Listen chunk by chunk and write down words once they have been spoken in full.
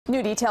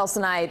New details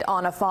tonight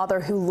on a father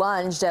who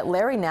lunged at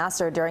Larry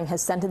Nassar during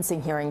his sentencing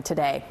hearing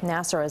today.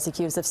 Nassar is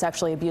accused of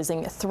sexually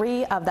abusing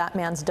 3 of that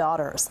man's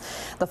daughters.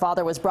 The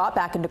father was brought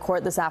back into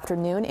court this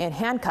afternoon in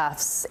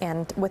handcuffs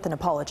and with an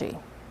apology.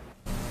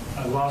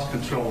 I lost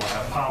control.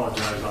 I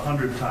apologize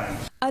 100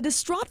 times. A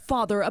distraught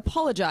father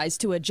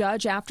apologized to a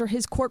judge after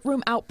his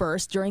courtroom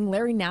outburst during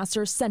Larry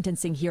Nassar's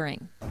sentencing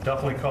hearing.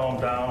 Definitely calm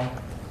down.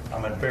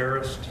 I'm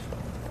embarrassed.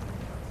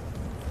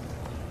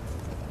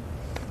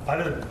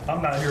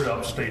 I'm not here to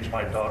upstage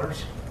my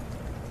daughters.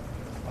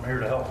 I'm here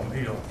to help them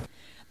heal.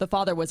 The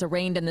father was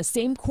arraigned in the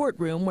same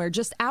courtroom where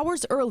just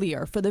hours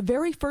earlier, for the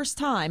very first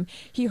time,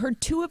 he heard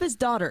 2 of his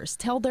daughters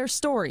tell their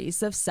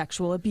stories of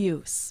sexual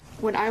abuse.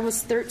 When I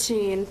was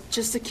 13,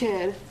 just a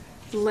kid,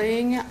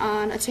 laying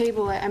on a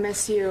table at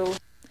MSU.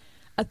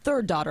 A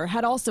third daughter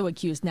had also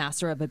accused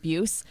Nassar of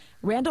abuse.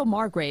 Randall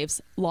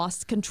Margraves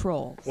lost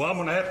control. Well, I'm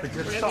going to have to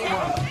get someone.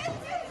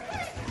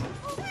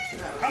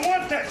 I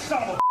want that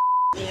son of a.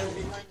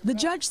 The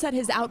judge said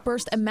his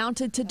outburst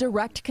amounted to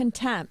direct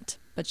contempt,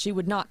 but she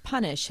would not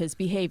punish his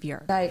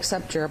behavior. I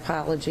accept your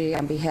apology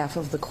on behalf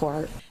of the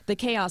court. The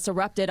chaos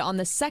erupted on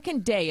the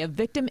second day of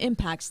victim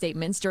impact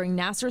statements during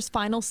Nassar's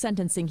final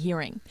sentencing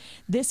hearing.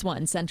 This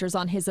one centers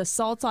on his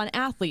assaults on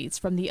athletes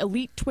from the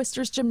elite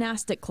Twisters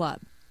Gymnastic Club.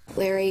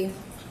 Larry,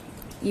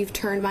 you've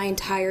turned my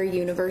entire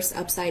universe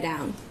upside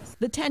down.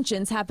 The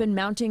tensions have been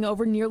mounting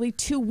over nearly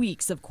 2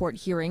 weeks of court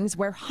hearings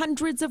where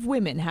hundreds of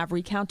women have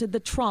recounted the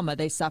trauma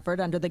they suffered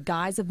under the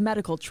guise of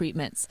medical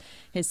treatments.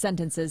 His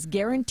sentences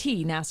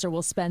guarantee Nassar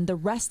will spend the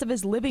rest of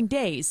his living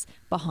days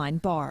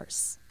behind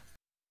bars.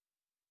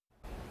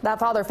 That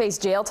father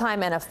faced jail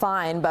time and a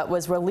fine, but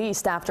was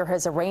released after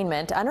his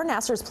arraignment. Under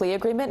Nassar's plea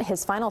agreement,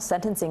 his final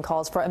sentencing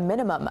calls for a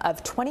minimum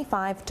of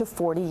 25 to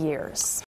 40 years.